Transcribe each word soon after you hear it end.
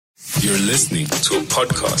You're listening to a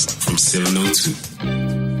podcast from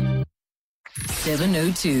 702.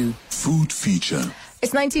 702. Food Feature.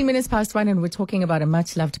 It's 19 minutes past 1 and we're talking about a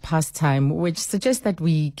much-loved pastime which suggests that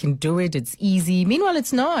we can do it, it's easy. Meanwhile,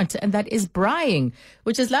 it's not, and that is braaiing,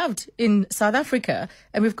 which is loved in South Africa.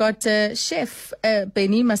 And we've got Chef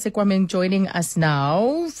Benny Masekwameng joining us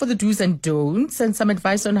now for the do's and don'ts and some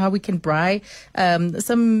advice on how we can braai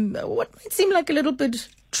some, what might seem like a little bit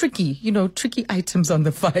tricky items on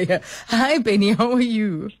the fire. Hi, Benny, how are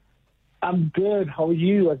you? I'm good. How are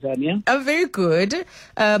you, Azania? I'm very good.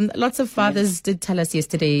 Lots of fathers did tell us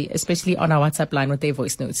yesterday, especially on our WhatsApp line with their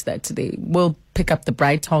voice notes, that they will pick up the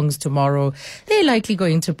braai tongs tomorrow. They're likely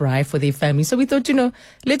going to braai for their family. So we thought,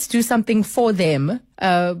 let's do something for them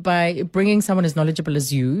by bringing someone as knowledgeable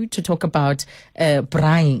as you to talk about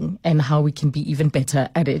braaiing and how we can be even better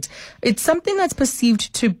at it. It's something that's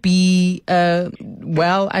perceived to be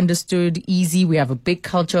well understood, easy. We have a big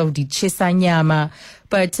culture of dichesa nyama.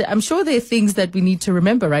 But I'm sure there are things that we need to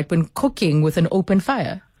remember, right, when cooking with an open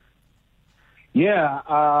fire. Yeah,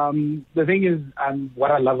 the thing is,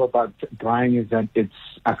 what I love about braaiing is that it's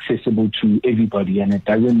accessible to everybody, and it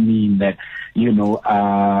doesn't mean that, you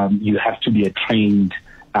have to be a trained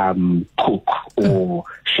cook or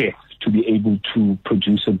chef to be able to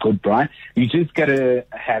produce a good braai. You just got to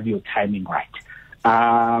have your timing right.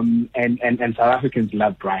 And South Africans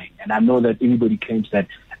love braaiing, and I know that everybody claims that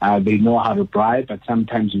they know how to braai, but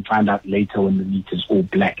sometimes you find out later when the meat is all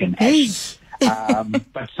black and ashy.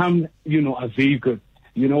 But some, are very good,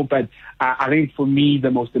 but I think for me, the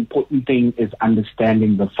most important thing is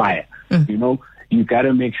understanding the fire. You got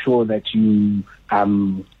to make sure that you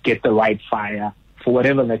get the right fire for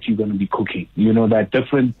whatever that you're going to be cooking. There are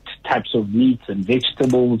different types of meats and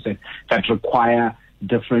vegetables that require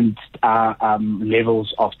different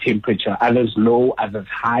levels of temperature, others low, others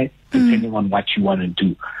high, depending on what you want to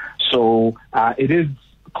do. So it is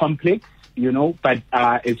complex, but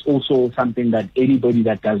it's also something that anybody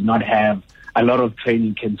that does not have a lot of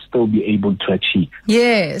training can still be able to achieve.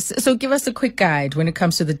 Yes. So give us a quick guide when it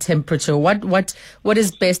comes to the temperature. What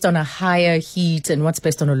is best on a higher heat and what's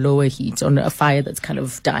best on a lower heat, on a fire that's kind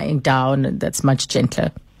of dying down and that's much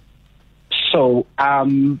gentler? So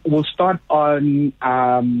we'll start on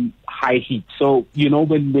high heat. So,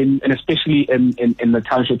 when and especially in the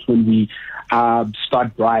townships when we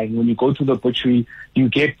start braaiing, when you go to the butchery, you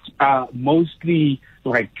get mostly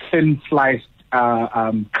like thin sliced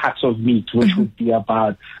cuts of meat, which would be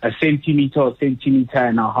about a centimeter or centimeter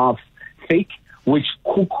and a half thick, which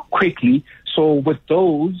cook quickly. So with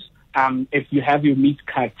those, if you have your meat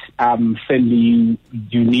cut thinly,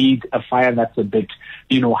 you need a fire that's a bit,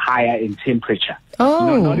 higher in temperature.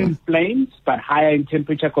 Oh. Not in flames, but higher in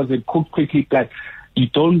temperature because it cooks quickly. But you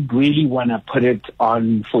don't really want to put it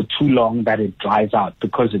on for too long that it dries out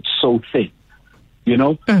because it's so thin.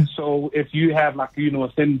 So if you have a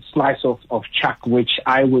thin slice of chuck, which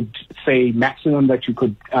I would say maximum that you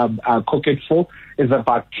could cook it for is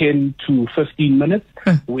about 10 to 15 minutes,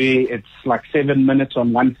 where it's like 7 minutes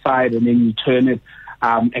on one side and then you turn it,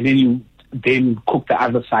 and then you cook the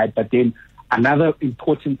other side. But then another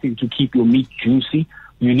important thing to keep your meat juicy,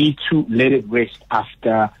 you need to let it rest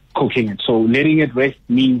after cooking it. So letting it rest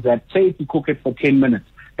means that, say if you cook it for 10 minutes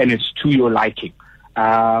and it's to your liking,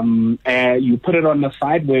 you put it on the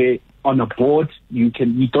side where on a board, you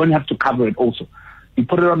don't have to cover it also. You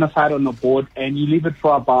put it on the side on the board and you leave it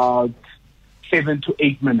for about 7 to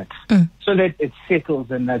 8 minutes so that it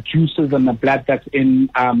settles and the juices and the blood that's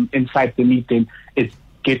inside the meat, then it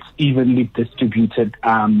gets evenly distributed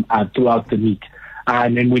throughout the meat.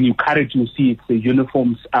 And then when you cut it, you'll see it's the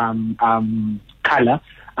uniform color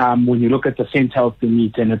when you look at the center of the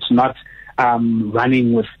meat, and it's not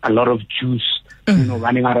running with a lot of juice,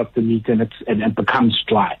 running out of the meat, and it becomes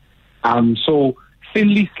dry. So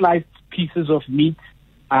thinly sliced pieces of meat,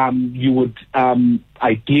 you would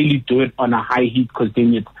ideally do it on a high heat because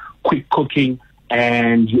then it's quick cooking,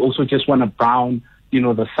 and you also just want to brown,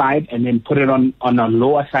 the side, and then put it on a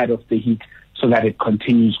lower side of the heat so that it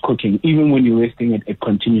continues cooking. Even when you're resting it, it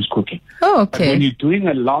continues cooking. Oh, okay. But when you're doing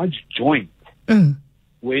a large joint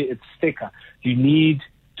where it's thicker, you need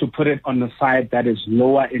to put it on the side that is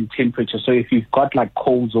lower in temperature. So if you've got like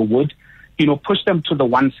coals or wood, push them to the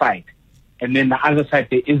one side, and then the other side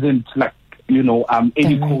there isn't like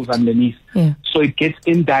any coals underneath. Yeah. So it gets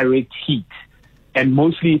indirect heat. And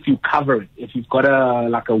mostly if you cover it, if you've got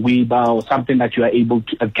a Weber or something that you are able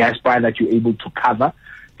to, a gas braai that you're able to cover,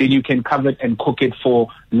 then you can cover it and cook it for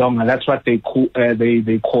longer. That's what they call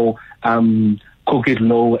cook it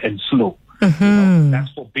low and slow.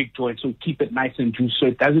 That's for big joints. So keep it nice and juicy. So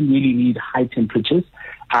it doesn't really need high temperatures.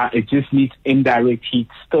 It just needs indirect heat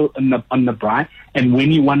still on the braai. And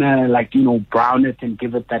when you want to brown it and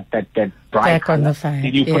give it that braai back color, on the fire,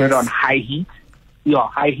 then you put it on high heat. Yeah,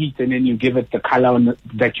 high heat, and then you give it the color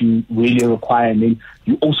that you really require, and then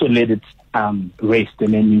you also let it rest,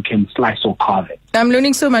 and then you can slice or carve it. I'm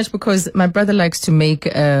learning so much because my brother likes to make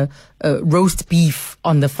roast beef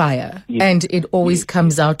on the fire, and it always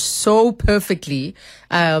comes out so perfectly.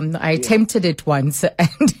 I attempted it once,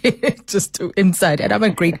 and it just inside. And I'm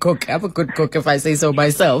a great cook. I'm a good cook, if I say so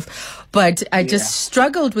myself. But I just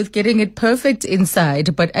struggled with getting it perfect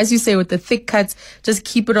inside. But as you say, with the thick cuts, just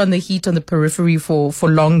keep it on the heat on the periphery for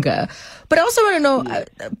longer. But I also want to know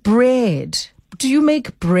bread. Do you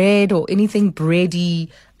make bread or anything bready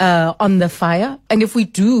on the fire? And if we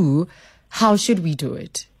do, how should we do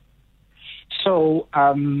it? So,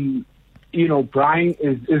 braaiing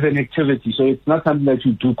is an activity. So it's not something that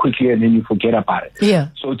you do quickly and then you forget about it. Yeah.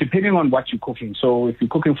 So depending on what you're cooking. So if you're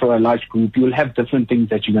cooking for a large group, you'll have different things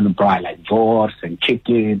that you're going to braai, like wors and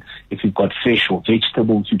chicken. If you've got fish or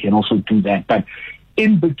vegetables, you can also do that. But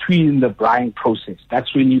in between the braaiing process,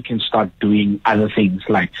 that's when you can start doing other things.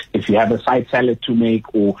 Like if you have a side salad to make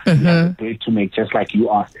or you have a bread to make, just like you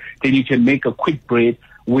asked, then you can make a quick bread,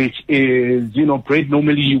 which is, bread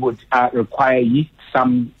normally you would require yeast,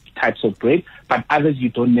 some types of bread, but others you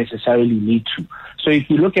don't necessarily need to. So if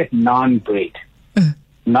you look at naan bread,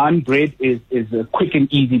 naan bread is a quick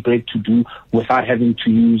and easy bread to do without having to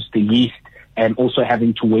use the yeast and also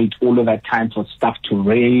having to wait all of that time for stuff to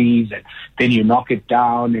raise, and then you knock it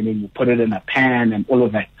down and then you put it in a pan and all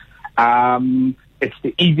of that. It's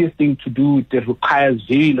the easiest thing to do. It requires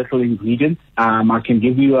very little ingredients. I can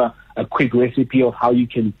give you a quick recipe of how you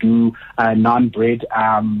can do naan bread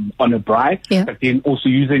on a braai, but then also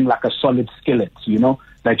using like a solid skillet,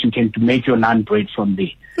 that you can make your naan bread from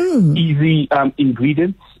there. Easy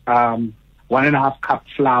ingredients, 1.5 cup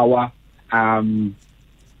flour,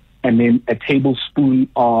 and then a tablespoon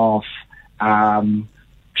of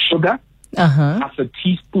sugar, half a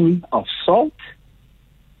teaspoon of salt,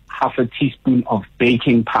 half a teaspoon of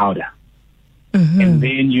baking powder. And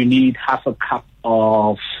then you need half a cup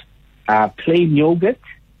of plain yogurt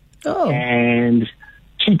and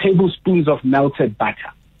 2 tablespoons of melted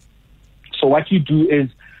butter. So what you do is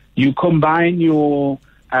you combine your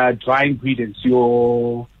dry ingredients,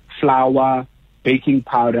 your flour, baking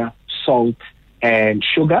powder, salt, and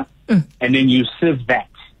sugar, and then you sieve that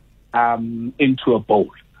into a bowl,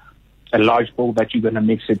 a large bowl that you're going to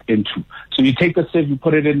mix it into. So you take the sieve, you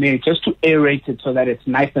put it in there just to aerate it so that it's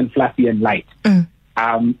nice and fluffy and light.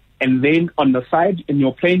 And then on the side, in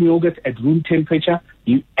your plain yogurt at room temperature,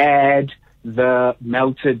 you add the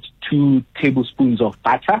melted 2 tablespoons of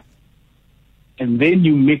butter, and then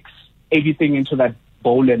you mix everything into that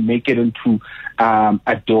bowl and make it into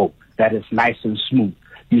a dough that is nice and smooth.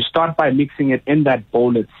 You start by mixing it in that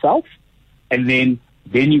bowl itself, and then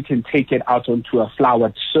you can take it out onto a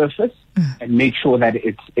floured surface and make sure that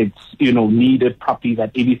it's kneaded properly,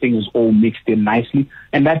 that everything is all mixed in nicely.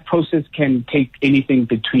 And that process can take anything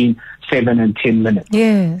between 7 and 10 minutes.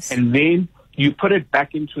 Yes. And then you put it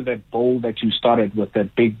back into that bowl that you started with,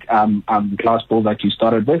 that big glass bowl that you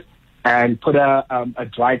started with, and put a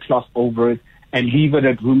dry cloth over it and leave it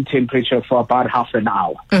at room temperature for about half an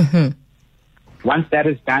hour. Once that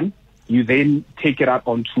is done, you then take it up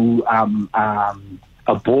onto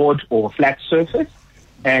a board or a flat surface,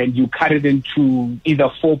 and you cut it into either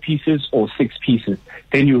 4 pieces or 6 pieces.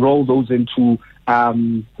 Then you roll those into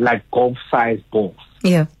like golf-sized balls.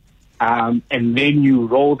 Yeah. And then you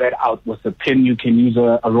roll that out with a pin. You can use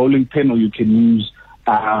a rolling pin, or you can use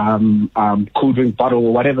cool drink bottle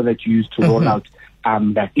or whatever that you use to roll out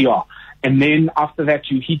that ER. And then after that,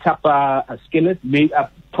 you heat up a skillet, made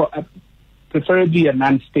up preferably a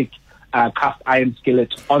non-stick cast iron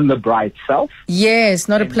skillet on the braai itself. Yes,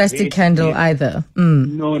 not a plastic candle either.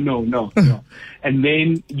 No. And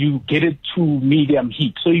then you get it to medium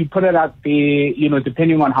heat. So you put it out there,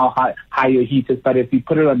 depending on how high your heat is. But if you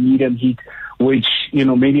put it on medium heat, which,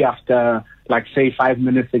 maybe after, like, say, 5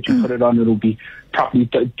 minutes that you put it on, it'll be properly.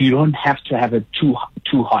 You don't have to have it too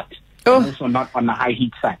hot. And also not on the high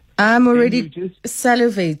heat side. I'm already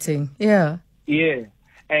salivating. Yeah. Yeah.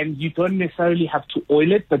 And you don't necessarily have to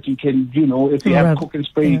oil it, but you can, if you have cooking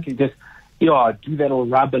spray, you can just, do that, or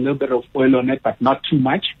rub a little bit of oil on it, but not too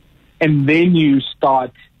much. And then you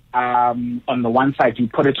start on the one side, you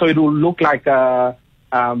put it so it will look like a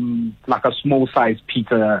small size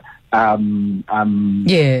pizza.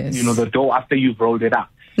 Yes. The dough after you've rolled it up.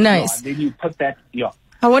 Nice. And then you put that.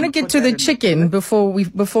 I want to get to the chicken before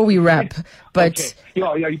we wrap, but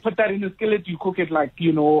okay. Yeah, you put that in the skillet. You cook it like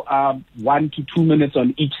 1 to 2 minutes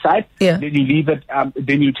on each side. Yeah. Then you leave it.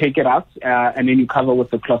 Then you take it out, and then you cover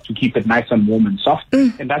with the cloth to keep it nice and warm and soft.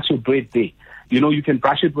 And that's your bread there. You can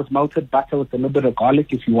brush it with melted butter with a little bit of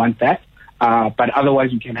garlic if you want that. But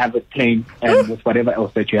otherwise, you can have it plain and with whatever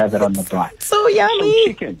else that you have it on the braai. So yummy. So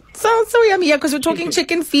chicken. Sounds so yummy. Yeah, because we're talking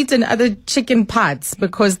chicken feet and other chicken parts,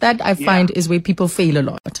 because that I find is where people fail a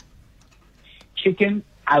lot. Chicken,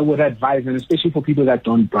 I would advise, and especially for people that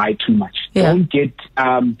don't braai too much, Yeah. don't get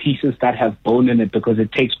pieces that have bone in it, because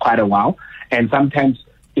it takes quite a while. And sometimes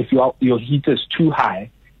if your heat is too high,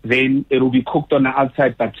 then it will be cooked on the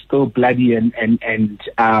outside but still bloody and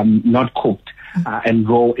not cooked. And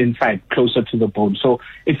raw inside, closer to the bone. So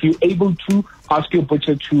if you're able to, ask your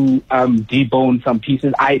butcher to debone some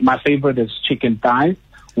pieces. My favorite is chicken thighs,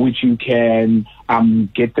 which you can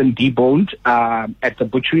get them deboned at the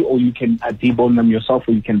butchery, or you can debone them yourself,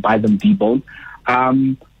 or you can buy them deboned.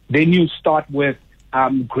 Then you start with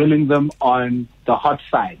grilling them on the hot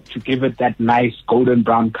side to give it that nice golden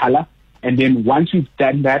brown color. And then once you've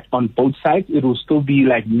done that on both sides, it will still be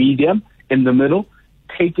like medium in the middle.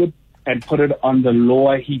 Take it and put it on the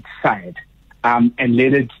lower heat side, and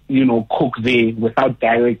let it, cook there without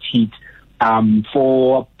direct heat,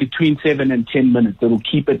 for between 7 and 10 minutes. It will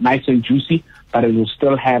keep it nice and juicy, but it will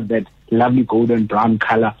still have that lovely golden brown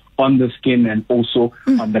color on the skin and also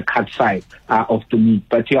on the cut side of the meat.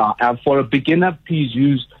 But for a beginner, please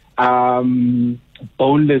use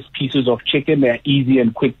boneless pieces of chicken. They're easy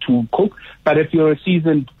and quick to cook. But if you're a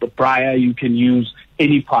seasoned braaier, you can use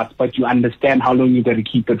any parts, but you understand how long you got to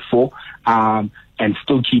keep it for, and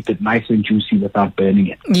still keep it nice and juicy without burning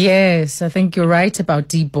it. Yes, I think you're right about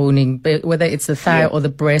deboning, but whether it's the thigh or the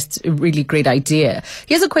breast, a really great idea.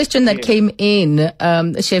 Here's a question that came in,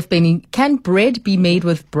 Chef Benny. Can bread be made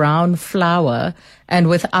with brown flour and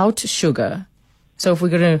without sugar? So if we're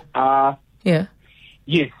going to...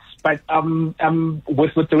 Yes. But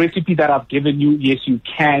with the recipe that I've given you, yes, you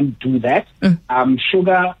can do that.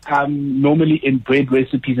 Sugar, normally in bread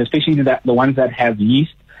recipes, especially the ones that have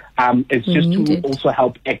yeast, it's just to also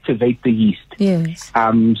help activate the yeast. Yes.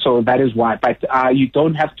 So that is why. But you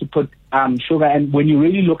don't have to put sugar. And when you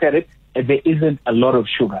really look at it, there isn't a lot of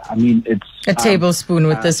sugar. I mean, it's a tablespoon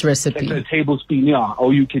with this recipe. It's a tablespoon,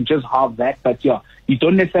 or you can just halve that. But you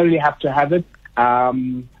don't necessarily have to have it.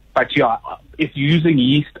 But if you're using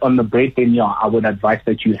yeast on the bread, then I would advise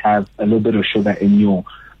that you have a little bit of sugar in your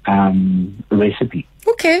recipe.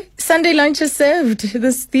 Okay, Sunday lunch is served.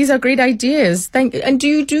 These are great ideas. And do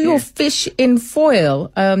you do your fish in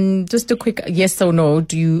foil? Just a quick yes or no.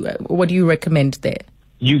 What do you recommend there?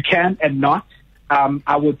 You can and not.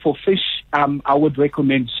 For fish, I would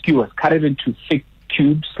recommend skewers. Cut it into thick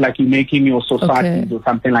cubes, like you're making your sausages or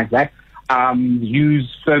something like that.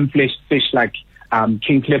 Use firm flesh fish like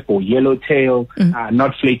king clip or yellowtail,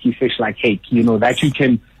 not flaky fish like hake, that you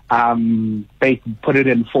can bake, put it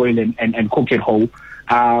in foil and cook it whole.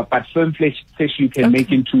 But firm flesh fish you can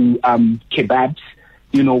make into kebabs,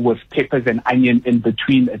 with peppers and onion in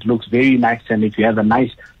between. It looks very nice, and if you have a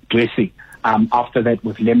nice dressing, after that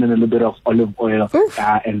with lemon, a little bit of olive oil,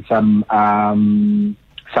 and some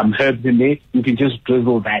herbs in there, you can just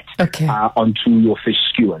drizzle that onto your fish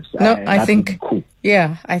skewers. I think cool.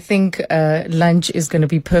 Yeah, I think lunch is going to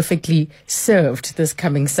be perfectly served this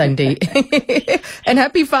coming Sunday. And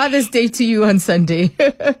happy Father's Day to you on Sunday.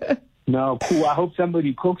 No, cool. I hope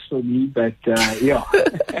somebody cooks for me, but yeah.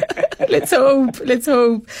 Let's hope.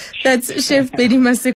 That's Chef Benny Maseko.